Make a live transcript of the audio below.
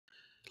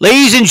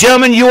Ladies and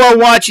gentlemen, you are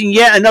watching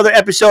yet another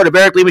episode of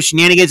Lima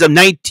Shenanigans of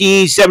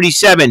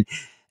 1977.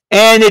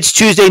 And it's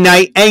Tuesday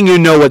night, and you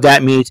know what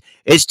that means.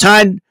 It's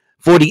time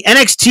for the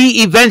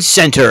NXT Event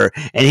Center.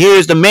 And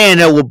here's the man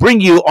that will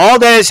bring you all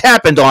that has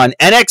happened on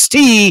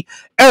NXT,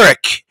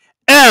 Eric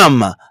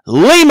M.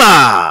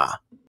 Lima.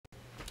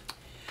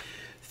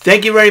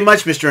 Thank you very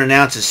much, Mr.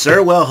 Announcer,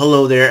 sir. Well,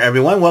 hello there,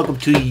 everyone. Welcome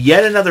to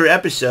yet another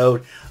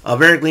episode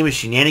of Eric Lima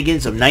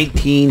Shenanigans of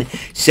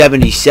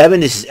 1977.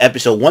 This is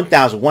episode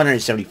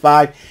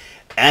 1175,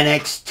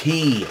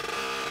 NXT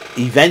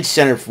Event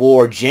Center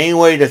for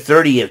January the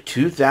 30th,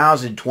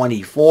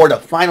 2024. The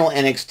final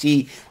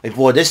NXT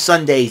before this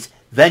Sunday's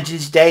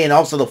Vengeance Day, and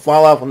also the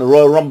fallout from the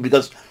Royal Rumble,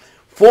 because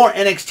 4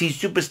 NXT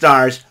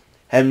superstars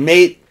have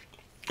made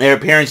their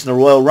appearance in the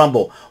Royal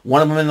Rumble.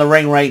 One of them in the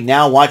ring right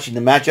now watching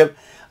the matchup.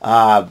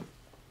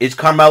 It's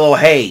Carmelo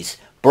Hayes.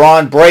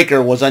 Braun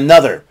Breaker was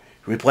another,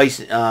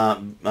 replacing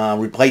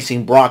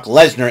Brock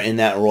Lesnar in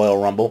that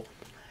Royal Rumble,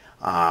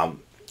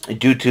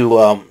 due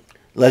to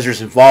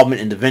Lesnar's involvement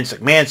in the Vince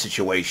McMahon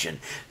situation.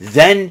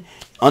 Then,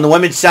 on the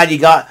women's side, you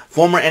got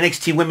former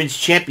NXT Women's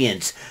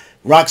Champions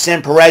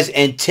Roxanne Perez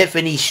and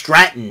Tiffany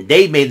Stratton.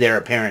 They made their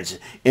appearances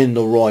in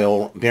the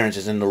Royal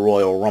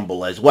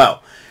Rumble as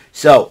well.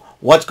 So,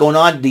 what's going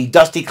on? The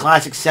Dusty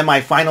Classic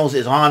semifinals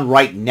is on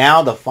right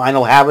now, the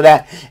final half of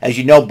that. As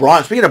you know,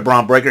 speaking of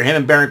Braun Breaker, him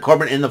and Baron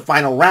Corbin in the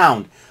final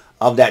round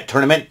of that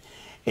tournament.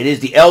 It is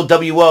the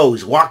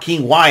LWOs,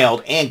 Joaquin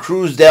Wilde and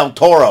Cruz del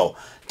Toro,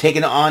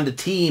 taking on the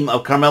team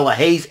of Carmella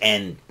Hayes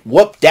and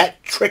whoop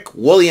that Trick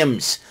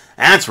Williams.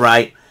 That's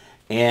right.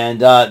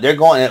 And they're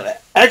going an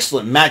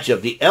excellent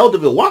matchup. The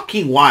LWO,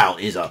 Joaquin Wilde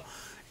is a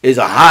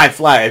high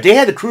flyer. If they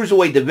had the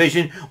Cruiserweight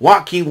division,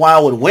 Joaquin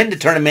Wilde would win the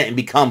tournament and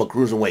become a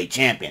Cruiserweight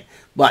champion.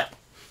 But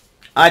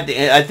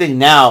I think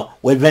now,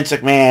 with Vince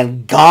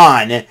McMahon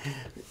gone,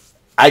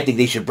 I think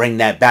they should bring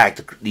that back,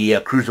 to the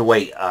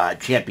Cruiserweight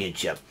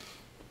Championship.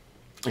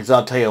 Because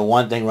I'll tell you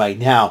one thing right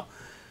now,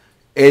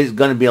 it's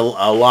going to be a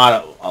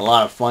lot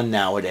of fun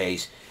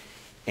nowadays.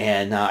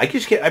 And I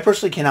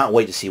personally cannot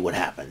wait to see what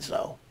happens,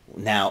 though.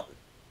 Now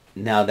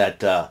that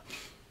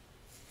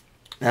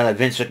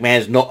Vince McMahon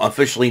is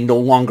officially no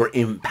longer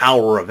in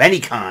power of any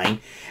kind,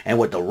 and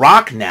with The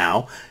Rock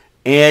now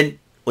in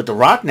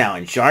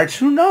charge,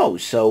 who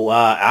knows? So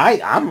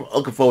I'm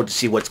looking forward to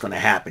see what's going to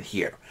happen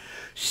here.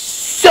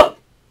 So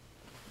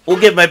we'll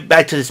get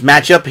back to this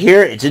matchup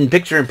here. It's in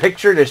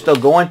picture-in-picture. They're still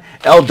going.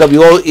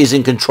 LWO is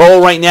in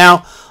control right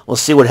now. We'll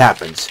see what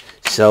happens.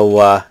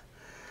 So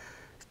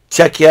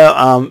check you.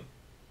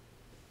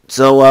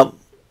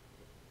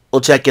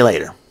 We'll check you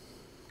later.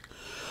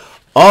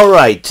 All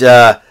right.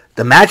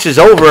 The match is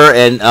over,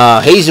 and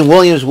Hayes and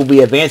Williams will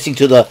be advancing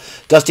to the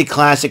Dusty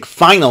Classic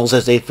Finals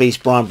as they face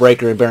Braun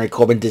Breaker and Baron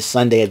Corbin this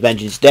Sunday at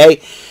Vengeance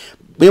Day.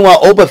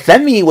 Meanwhile, Oba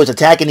Femi was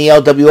attacking the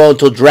LWO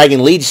until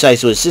Dragon Lee decided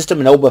to assist him,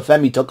 and Oba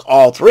Femi took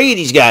all 3 of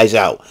these guys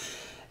out.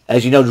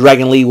 As you know,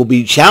 Dragon Lee will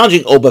be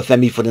challenging Oba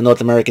Femi for the North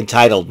American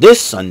title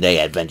this Sunday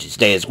at Vengeance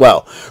Day as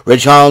well.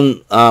 Ridge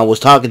Holland was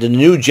talking to the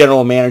new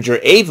general manager,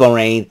 Ava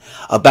Rain,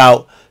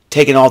 about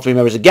taking all 3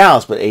 members of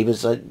Gallus, but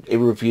Ava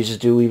refuses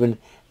to even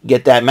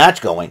get that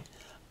match going.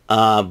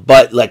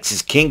 But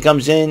Lexis King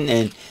comes in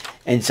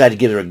and decided to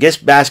give her a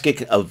gift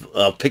basket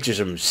of pictures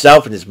of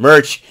himself and his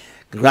merch,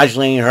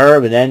 congratulating her.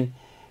 But then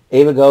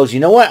Ava goes, you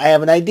know what? I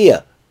have an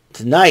idea.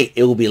 Tonight,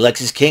 it will be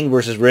Lexis King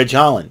versus Ridge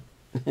Holland.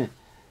 And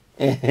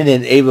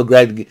then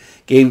Ava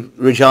gave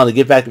Ridge Holland a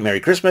gift back, Merry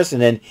Christmas,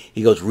 and then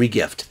he goes,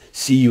 re-gift.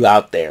 See you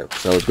out there.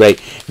 So it's great.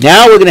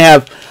 Now we're going to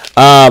have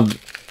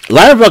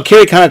Lima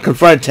Valkyria kind of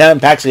confronted Tatum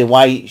Paxley and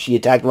why she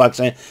attacked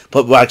Roxanne,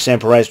 put Roxanne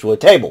Perez to a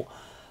table.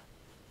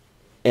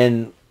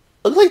 And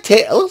looks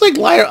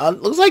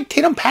like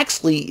Tatum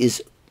Paxley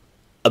is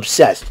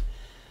obsessed.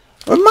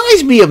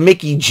 Reminds me of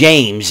Mickie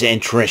James and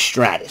Trish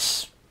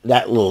Stratus,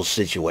 that little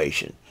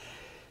situation.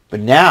 But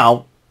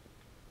now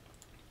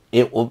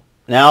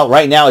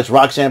right now it's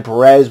Roxanne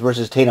Perez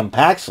versus Tatum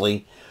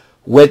Paxley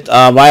with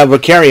Lima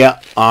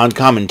Valkyria on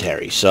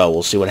commentary. So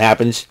we'll see what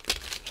happens.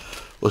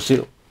 We'll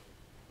see.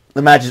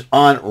 The match is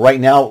on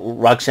right now.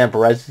 Roxanne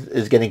Perez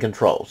is getting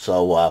control.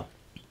 So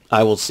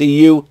I will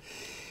see you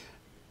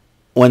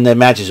when the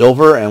match is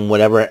over and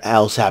whatever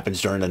else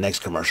happens during the next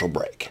commercial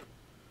break.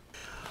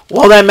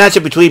 Well, that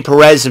matchup between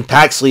Perez and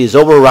Paxley is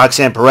over.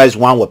 Roxanne Perez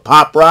won with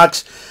Pop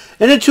Rocks.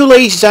 And the 2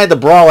 ladies decided to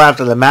brawl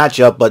after the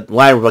matchup, but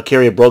Lima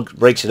Valkyria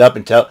breaks it up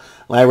and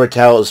Lima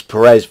tells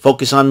Perez,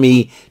 focus on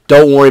me.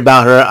 Don't worry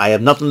about her. I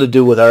have nothing to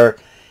do with her.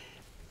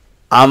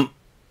 I'm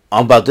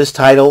about this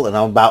title and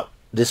I'm about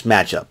this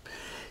matchup.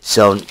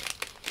 So,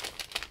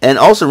 and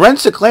also Ren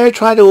Sinclair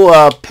tried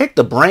to pick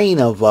the brain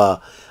of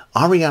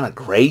Ariana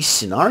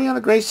Grace, and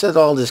Ariana Grace says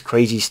all this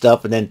crazy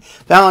stuff, and then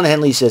Fallon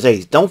Henley says,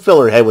 hey, don't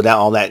fill her head with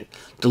all that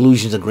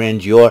delusions of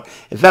grandeur.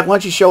 In fact, why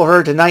don't you show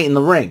her tonight in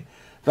the ring?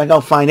 In fact, I'll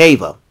find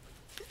Ava.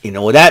 You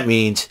know what that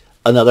means?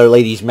 Another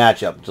ladies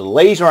matchup. So the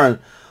ladies are in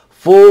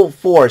full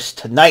force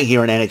tonight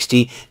here in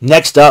NXT.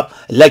 Next up,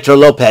 Elektra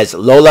Lopez,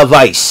 Lola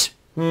Vice.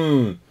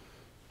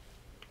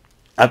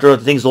 after all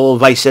the things Lola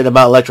Vice said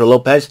about Elektra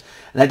Lopez.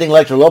 And I think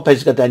Elektra Lopez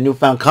has got that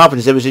newfound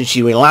confidence ever since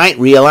she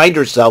realigned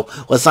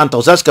herself with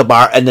Santos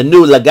Escobar and the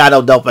new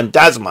Legado del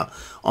Fantasma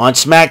on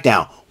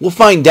SmackDown. We'll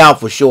find out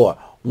for sure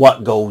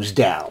what goes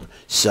down.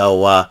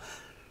 So,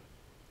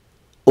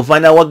 we'll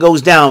find out what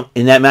goes down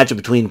in that matchup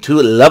between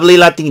two lovely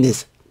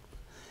Latinas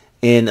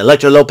in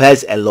Elektra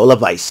Lopez and Lola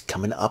Vice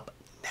coming up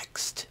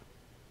next.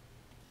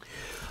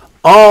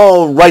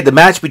 All right, the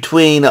match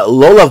between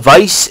Lola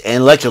Vice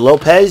and Elektra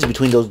Lopez,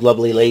 between those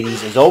lovely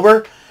ladies, is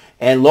over.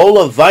 And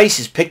Lola Vice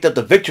has picked up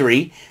the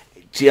victory,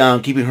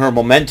 keeping her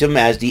momentum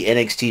as the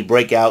NXT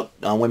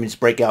Women's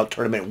Breakout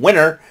Tournament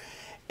winner.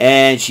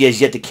 And she has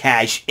yet to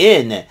cash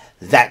in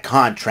that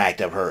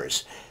contract of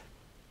hers.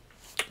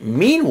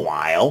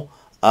 Meanwhile,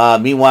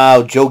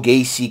 Joe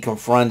Gacy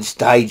confronts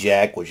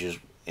Dijak, which is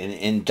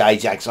in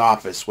Dijak's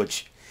office,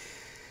 which,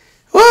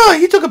 well,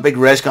 he took a big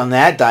risk on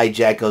that.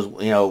 Dijak goes,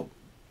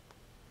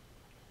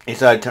 he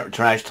started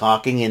trash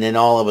talking, and then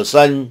all of a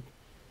sudden,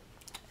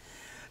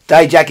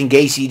 Dijak and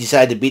Gacy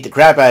decided to beat the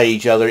crap out of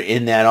each other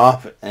in that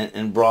office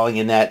and brawling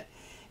in that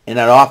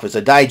office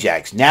of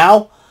Dijak's.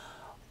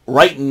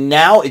 Right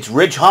now, it's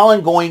Ridge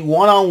Holland going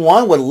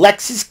one-on-one with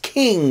Lexis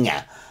King.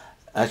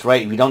 That's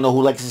right. If you don't know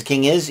who Lexis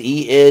King is,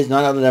 he is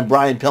none other than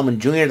Brian Pillman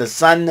Jr., the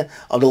son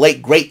of the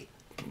late great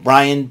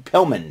Brian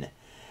Pillman.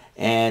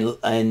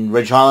 And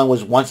Ridge Holland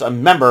was once a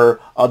member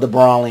of the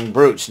Brawling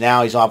Brutes.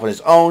 Now he's off on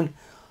his own.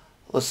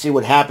 Let's see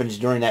what happens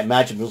during that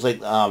match. It looks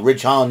like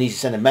Ridge Holland needs to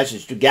send a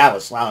message to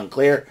Gallus loud and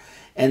clear.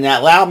 And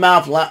that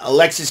loudmouth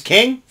Alexis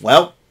King,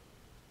 well,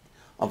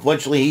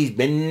 unfortunately he's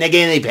been the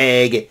guinea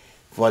pig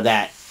for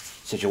that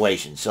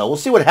situation. So we'll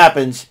see what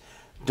happens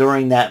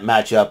during that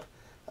matchup.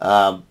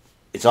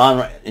 It's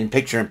on in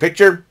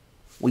picture-in-picture.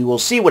 We will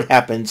see what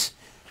happens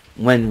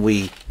when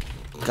we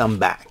come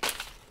back.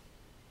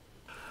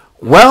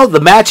 Well,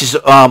 the match is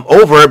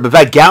over. But in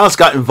fact, Gallus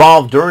got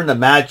involved during the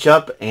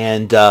matchup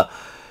and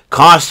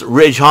cost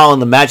Ridge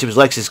Holland the matchup as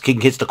Lexis King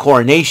hits the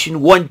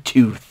coronation. 1,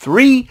 2,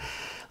 3.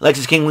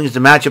 Lexis King wins the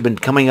matchup,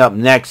 and coming up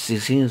next,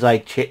 it seems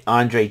like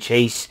Andre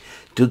Chase,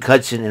 Duke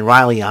Hudson, and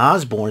Riley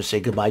Osborne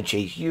say goodbye,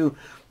 Chase U.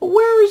 But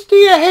where is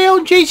Thea Hale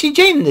and JC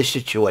Jane in this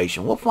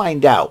situation? We'll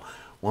find out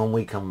when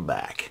we come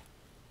back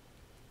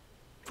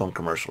from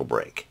commercial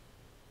break.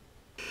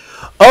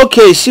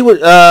 Okay, see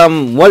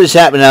what is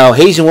happening now.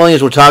 Hayes and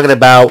Williams were talking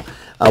about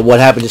what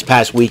happened this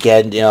past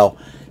weekend.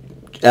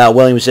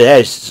 Williams said,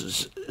 "Hey,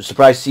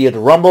 surprised to see you at the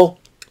Rumble.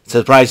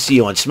 Surprised to see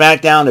you on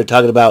SmackDown." They're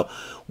talking about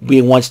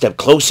being one step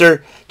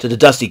closer to the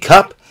Dusty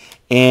Cup,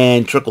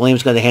 and Triple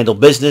M's going to handle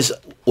business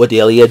with the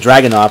Ilya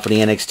Dragunov for the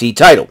NXT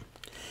title.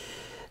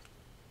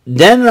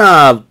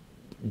 Then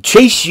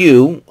Chase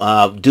U,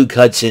 Duke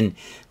Hudson,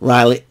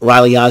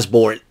 Riley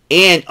Osborne,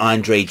 and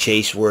Andre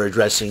Chase were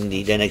addressing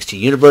the NXT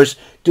universe.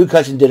 Duke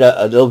Hudson did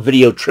a little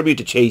video tribute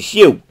to Chase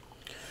U.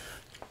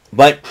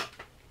 But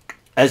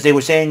as they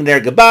were saying their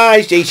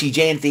goodbyes, JC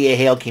Jane and Thea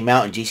Hale came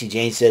out, and JC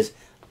Jane says,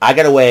 "I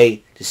got a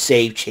way to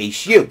save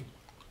Chase U."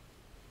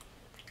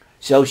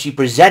 So she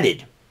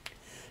presented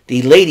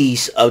the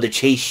ladies of the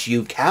Chase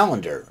U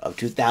calendar of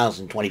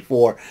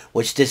 2024,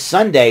 which this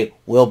Sunday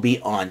will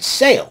be on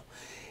sale.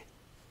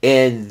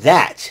 And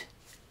that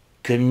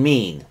could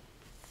mean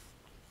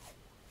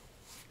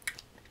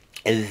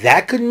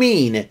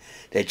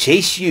that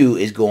Chase U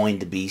is going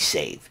to be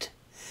saved.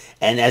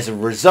 And as a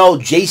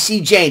result,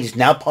 JC Jane is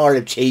now part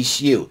of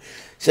Chase U.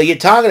 So you're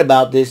talking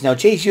about this. Now,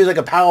 Chase U is like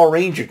a Power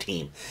Ranger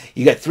team.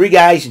 You got 3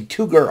 guys and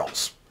 2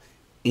 girls.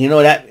 You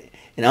know that?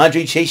 And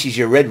Andre Chase is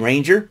your Red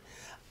Ranger.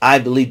 I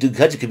believe Duke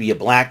Hudson could be a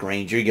Black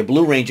Ranger. Your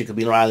Blue Ranger could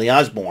be Riley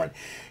Osborne.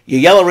 Your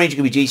Yellow Ranger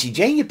could be JC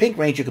Jane. Your Pink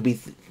Ranger could be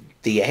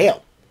Thea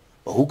Hale.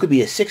 But who could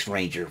be a 6th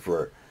Ranger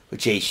for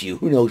Chase U?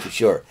 Who knows for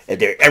sure, if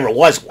there ever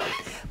was one.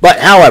 But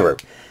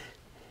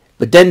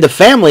then the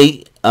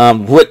family,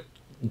 what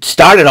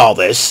started all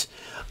this,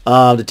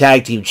 the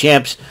tag team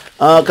champs,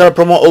 going to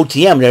promote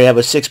OTM. They have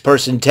a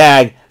 6-person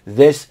tag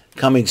this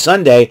coming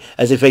Sunday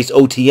as they face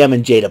OTM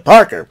and Jada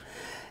Parker.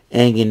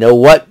 And you know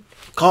what?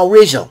 Call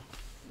Rizzo.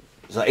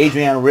 So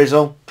Adriana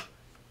Rizzo,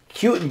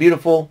 cute and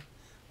beautiful,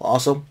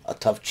 also a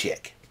tough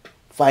chick.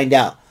 Find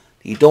out.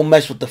 You don't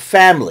mess with the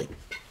family.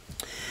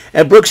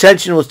 And Brooks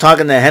Henson was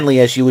talking to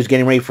Henley as she was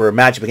getting ready for a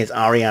matchup against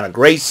Ariana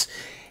Grace.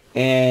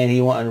 And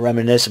he wanted to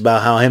reminisce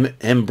about how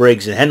him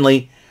Briggs, and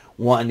Henley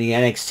won the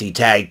NXT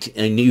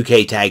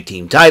UK tag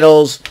team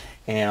titles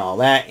and all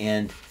that.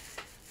 And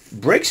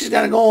Briggs is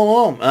going to go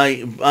alone.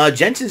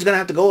 Jensen's going to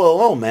have to go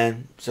alone,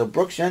 man. So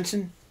Brooks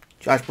Jensen,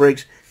 Josh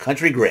Briggs,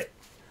 Country Grit.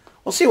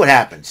 We'll see what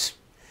happens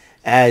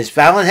as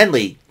Fallon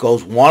Henley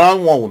goes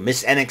one-on-one with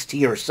Miss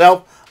NXT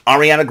herself,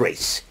 Ariana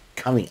Grace,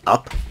 coming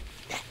up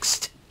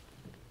next.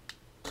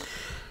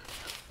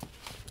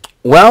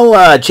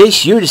 Well,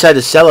 Chase U decided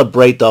to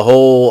celebrate the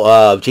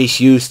whole Chase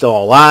U still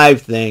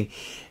alive thing.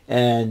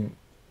 And,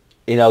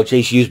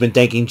 Chase U's been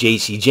thanking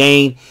JC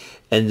Jane.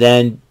 And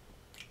then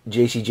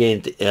JC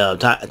Jane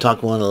talked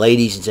to one of the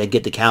ladies and said,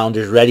 get the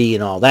calendars ready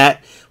and all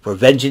that for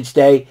Vengeance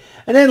Day.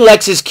 And then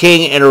Lexis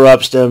King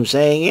interrupts them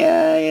saying,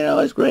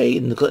 yeah, it's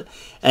great. And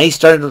he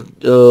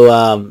started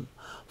to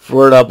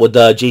flirt up with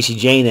JC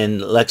Jane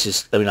and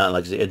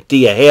and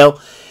Thea Hale.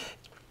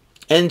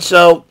 And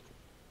so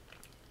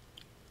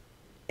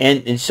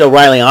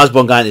Riley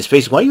Osborne got in his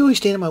face. Why are you always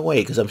standing in my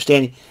way? Because I'm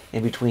standing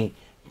in between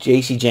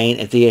JC Jane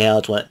and Thea Hale.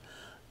 That's what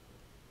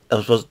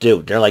I'm supposed to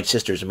do. They're like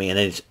sisters to me. And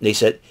then they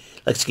said,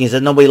 Lexis King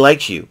said, nobody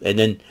likes you. And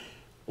then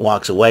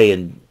walks away.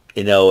 And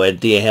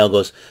Thea Hale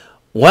goes,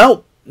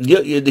 well,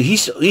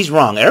 he's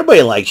wrong.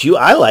 Everybody likes you.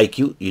 I like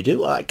you. You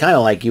do? I kind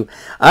of like you.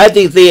 I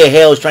think Thea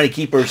Hale is trying to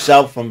keep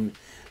herself from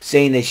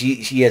saying that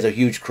she has a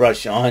huge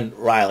crush on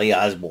Riley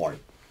Osborne.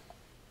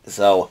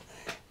 So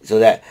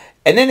that,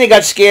 and then they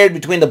got scared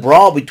between the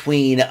brawl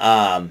between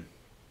Joe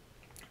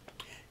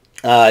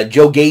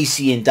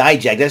Gacy and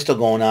Dijak. That's still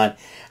going on.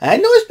 And I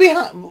noticed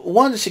behind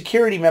one of the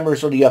security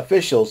members or the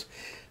officials,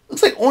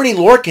 looks like Orny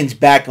Lorcan's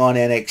back on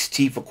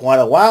NXT for quite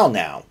a while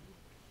now.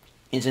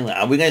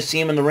 Are we going to see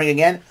him in the ring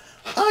again?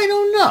 I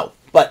don't know.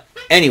 But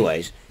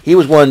anyways, he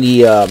was one of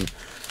the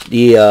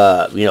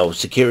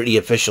security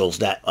officials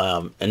that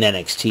in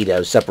NXT that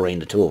was separating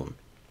the two of them.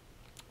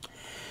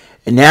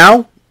 And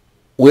now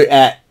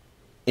we're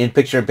in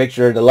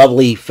picture the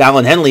lovely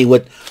Fallon Henley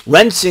with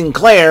Ren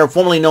Sinclair,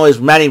 formerly known as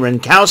Maddie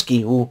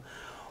Renkowski, who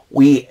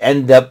we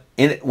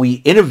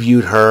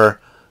interviewed her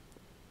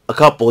a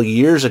couple of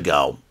years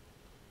ago.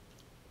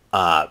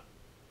 A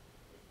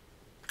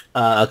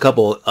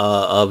couple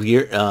of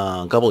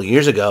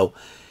years ago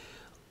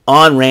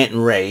on Rant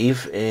and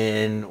Rave,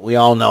 and we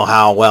all know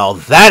how well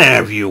that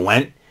interview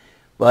went.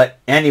 But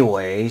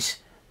anyways,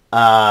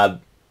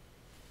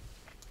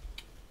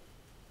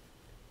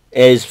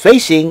 is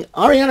facing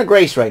Ariana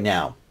Grace right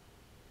now.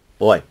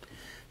 Boy,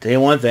 tell you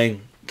one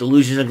thing,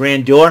 delusions of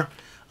grandeur.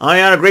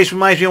 Ariana Grace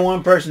reminds me of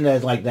one person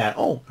that's like that.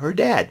 Oh, her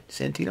dad,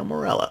 Santino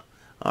Marella.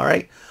 All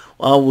right.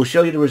 Well, we'll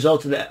show you the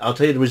results of that. I'll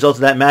tell you the results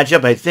of that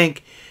matchup. I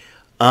think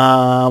we're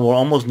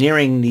almost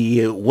nearing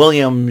the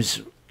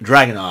Williams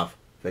Dragunov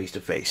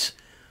face-to-face.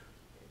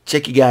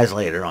 Check you guys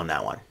later on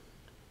that one.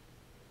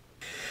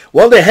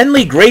 Well, the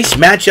Henley-Grace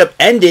matchup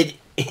ended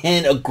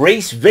in a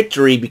Grace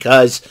victory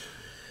because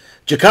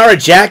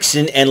Jakara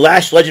Jackson and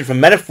Lash Legend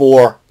from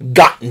Metaphor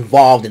got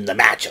involved in the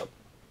matchup.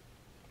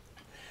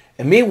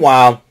 And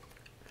meanwhile,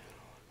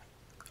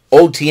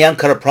 OTM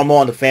cut a promo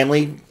on the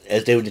family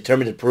as they were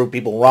determined to prove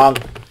people wrong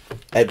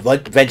at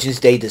Vengeance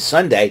Day this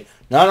Sunday.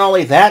 Not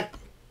only that,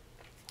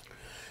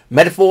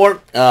 Metaphor,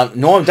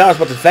 Noam Dar was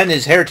about to defend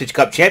his Heritage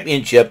Cup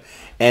Championship,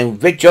 and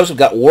Vic Joseph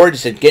got word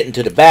to get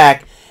into the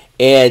back,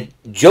 and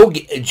Joe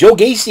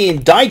Gacy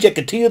and Dijak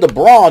continue the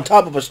brawl on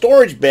top of a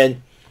storage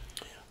bin,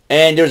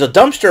 and there's a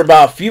dumpster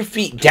about a few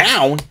feet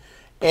down,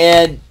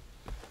 and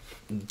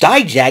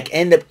Dijak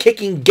ended up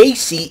kicking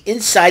Gacy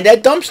inside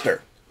that dumpster.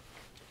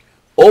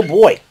 Oh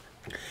boy.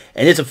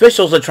 And his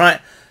officials and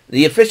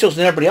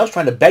everybody else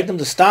trying to beg them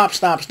to stop,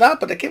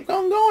 but they keep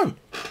going.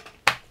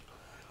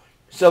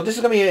 So this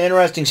is going to be an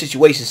interesting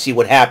situation to see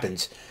what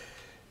happens.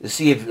 To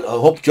see if, I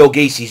hope Joe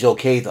Gacy's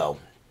okay though.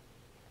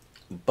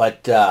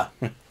 But, I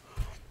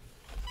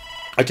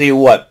tell you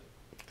what,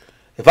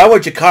 if I were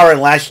Jakara and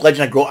Lash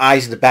Legend, I'd grow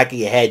eyes in the back of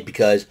your head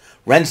because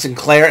Ren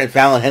Sinclair and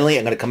Fallon Henley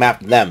are going to come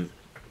after them.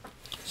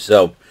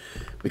 So,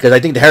 because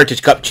I think the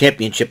Heritage Cup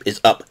Championship is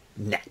up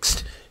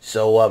next.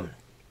 So,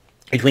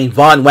 between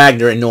Von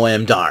Wagner and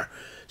Noam Dar.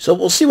 So,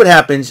 we'll see what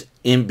happens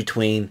in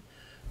between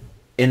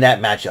in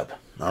that matchup.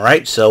 All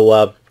right,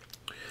 so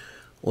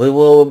we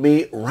will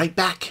be right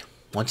back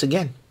once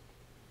again.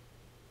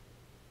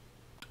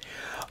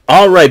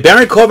 All right,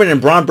 Baron Corbin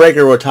and Braun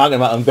Breaker were talking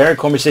about, and Baron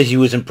Corbin says he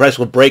was impressed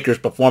with Breaker's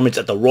performance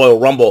at the Royal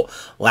Rumble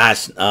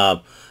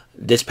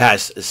this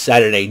past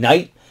Saturday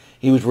night.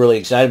 He was really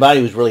excited about it.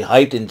 He was really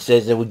hyped and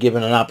says it would give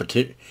him an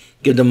opportunity,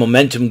 give them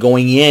momentum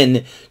going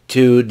in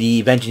to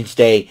the Vengeance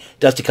Day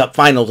Dusty Cup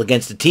Finals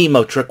against the team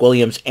of Trick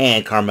Williams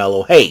and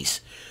Carmelo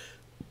Hayes.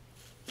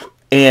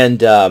 And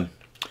then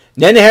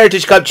the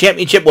Heritage Cup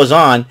Championship was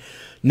on.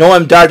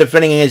 Noam Dar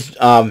defending against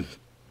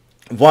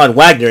Von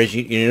Wagner. As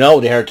you know,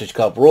 the Heritage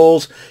Cup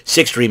rules.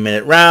 6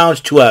 3-minute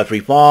rounds, 2 out of 3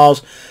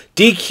 falls.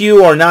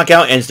 DQ or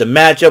knockout ends the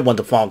matchup. When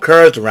the fall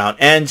occurs, the round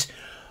ends.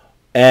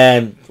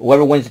 And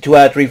whoever wins the 2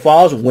 out of 3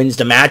 falls wins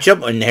the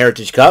matchup in the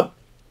Heritage Cup.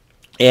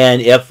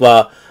 And if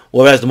whoever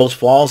has the most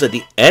falls at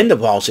the end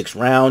of all 6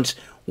 rounds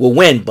will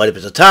win. But if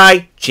it's a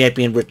tie,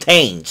 champion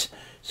retains.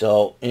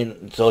 So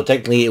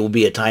technically it will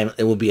be a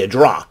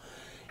draw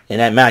in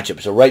that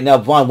matchup. So right now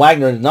Von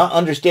Wagner is not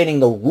understanding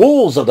the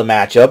rules of the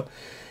matchup.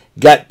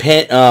 Got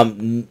pinned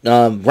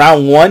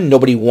round 1,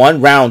 nobody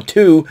won. Round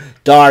 2,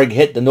 Darg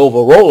hit the Nova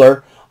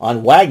Roller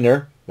on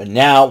Wagner. But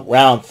now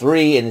round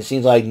 3, and it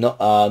seems like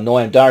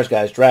Noam Dar's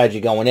got a strategy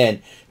going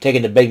in,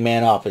 taking the big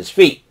man off his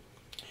feet.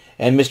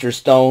 And Mr.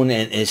 Stone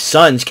and his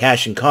sons,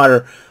 Cash and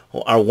Carter,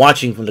 are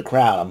watching from the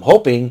crowd. I'm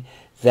hoping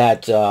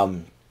that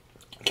the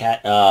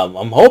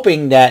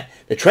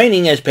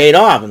training has paid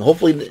off, and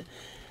hopefully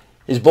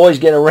his boys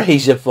get a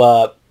raise if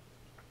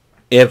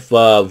if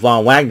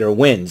Von Wagner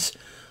wins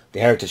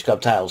the Heritage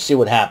Cup title. See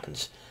what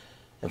happens.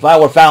 If I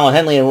were Fallon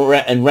Henley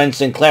and Ren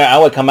Sinclair, I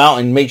would come out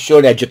and make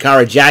sure that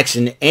Jakara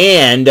Jackson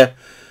and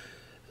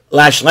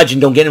Lash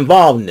Legend don't get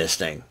involved in this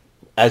thing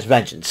as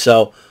Vengeance.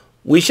 So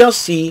we shall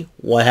see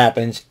what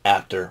happens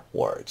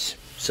afterwards.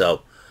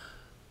 So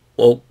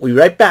we'll be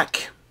right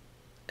back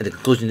at the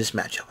conclusion of this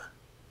matchup.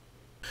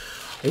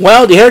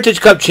 Well, the Heritage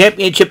Cup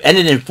Championship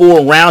ended in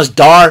 4 rounds.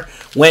 Dar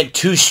went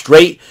 2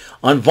 straight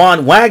on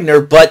Von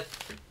Wagner, but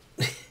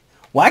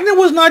Wagner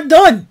was not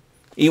done.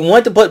 He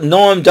wanted to put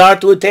Noam Dar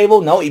through a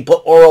table. No, he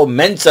put Oro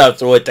Mensah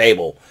through a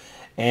table.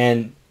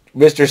 And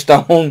Mr.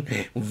 Stone,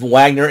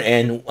 Wagner,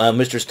 and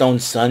Mr.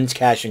 Stone's sons,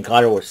 Cash and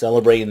Carter, were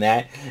celebrating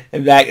that.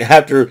 In fact,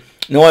 after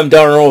Noam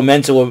Dar and Oro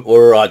Mensah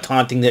were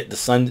taunting the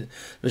son,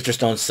 Mr.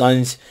 Stone's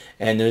sons,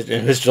 and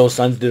Mr. Stone's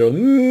sons did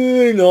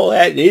and all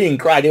that. They didn't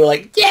cry. They were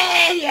like,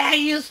 yeah,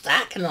 you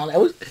suck, and all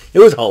that. It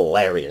was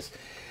hilarious.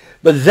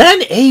 But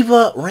then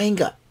Ava Raine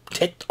got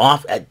ticked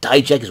off at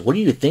Dijak. What are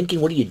you thinking?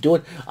 What are you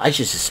doing? I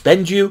should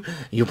suspend you.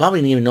 You probably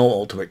didn't even know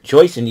Ultimate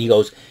Choice. And he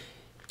goes,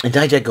 and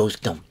Dijak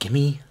goes, no, give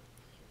me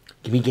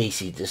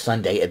Gacy this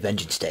Sunday at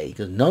Vengeance Day. He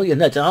goes, no, you're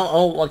nuts.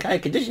 Oh, what kind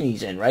of condition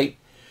he's in, right?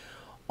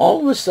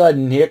 All of a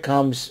sudden, here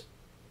comes,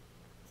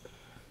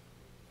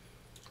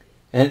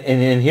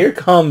 and here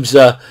comes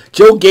Joe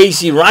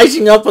Gacy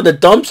rising up from the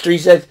dumpster. He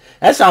says,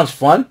 that sounds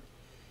fun.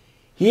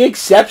 He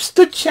accepts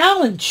the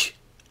challenge.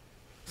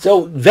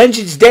 So,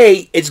 Vengeance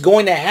Day, it's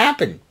going to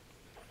happen.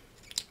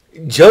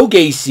 Joe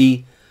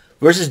Gacy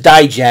versus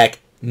Dijak,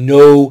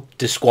 no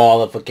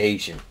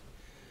disqualification.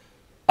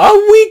 Are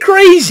we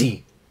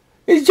crazy?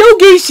 Is Joe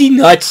Gacy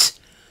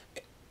nuts?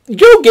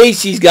 Joe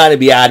Gacy's got to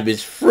be out of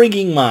his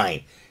frigging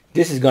mind.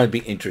 This is going to be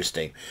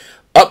interesting.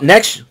 Up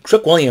next,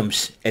 Trick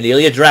Williams and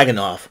Ilya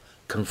Dragunov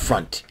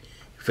confront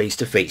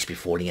face-to-face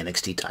before the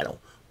NXT title.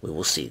 We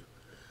will see.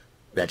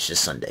 That's this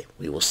Sunday.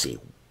 We will see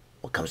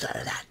what comes out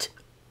of that.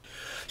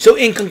 So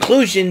in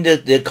conclusion,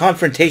 the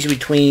confrontation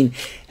between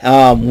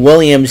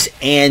Williams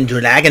and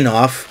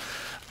Dragunov,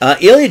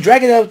 Ilya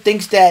Dragunov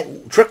thinks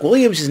that Trick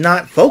Williams is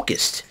not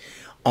focused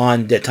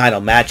on the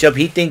title matchup.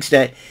 He thinks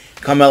that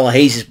Carmelo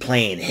Hayes is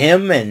playing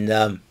him,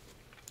 and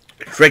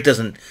Trick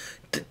doesn't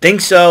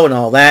think so, and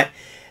all that.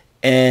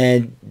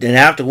 And then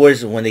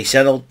afterwards, when they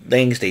settled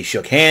things, they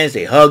shook hands,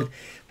 they hugged,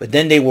 but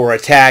then they were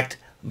attacked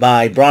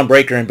by Braun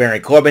Breaker and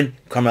Baron Corbin.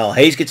 Carmelo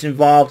Hayes gets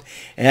involved,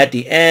 and at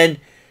the end,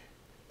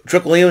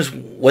 Trick Williams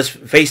was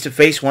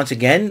face-to-face once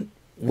again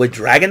with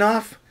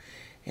Dragunov,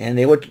 and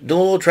they were doing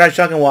a little trash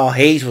talking while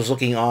Hayes was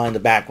looking on in the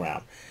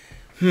background.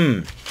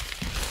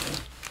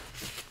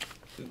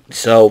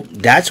 So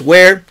that's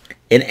where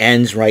it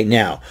ends right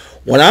now.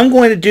 What I'm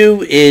going to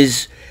do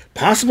is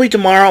possibly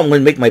tomorrow I'm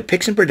going to make my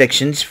picks and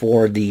predictions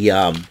for the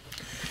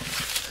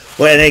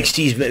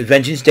NXT's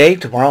Vengeance Day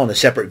tomorrow on a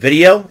separate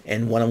video.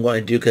 And what I'm going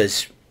to do,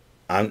 because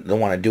I don't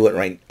want to do it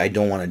right, I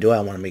want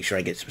to make sure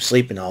I get some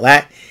sleep and all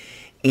that.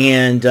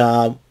 And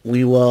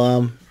we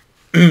will,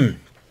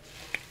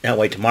 that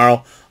way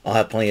tomorrow I'll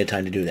have plenty of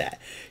time to do that.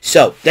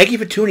 So, thank you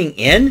for tuning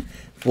in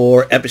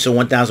for episode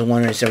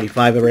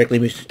 1175 of Eric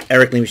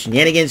Lima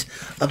Shenanigans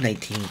of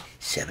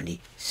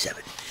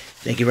 1977.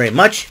 Thank you very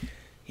much.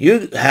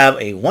 You have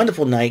a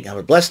wonderful night, have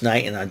a blessed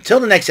night, and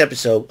until the next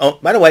episode, oh,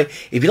 by the way,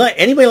 if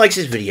anybody likes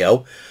this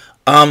video,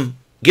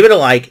 give it a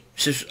like.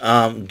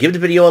 Give the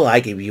video a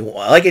like. If you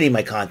like any of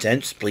my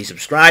contents, please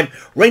subscribe.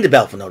 Ring the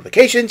bell for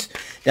notifications.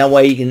 That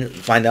way you can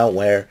find out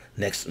where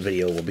the next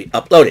video will be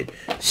uploaded.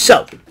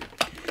 So,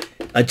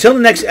 until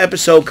the next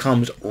episode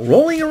comes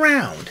rolling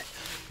around,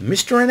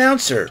 Mr.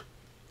 Announcer,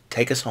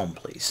 take us home,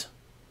 please.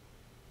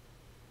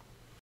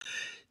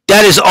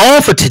 That is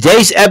all for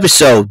today's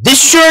episode.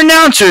 This is your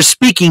announcer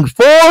speaking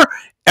for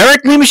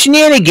Eric Lima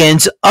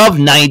Shenanigans of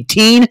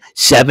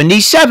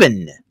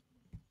 1977.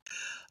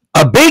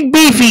 A Big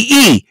Beefy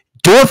E,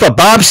 doing for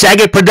Bob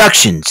Saget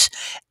Productions,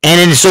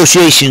 and in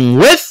association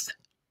with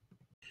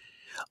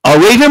a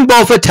Raven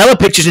Bofa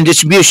Telepictures and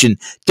Distribution.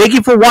 Thank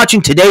you for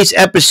watching today's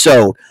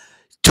episode.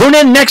 Tune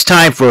in next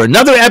time for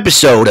another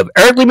episode of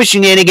Eric Lima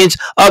Shenanigans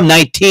of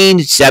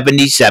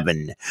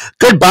 1977.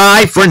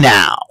 Goodbye for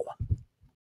now.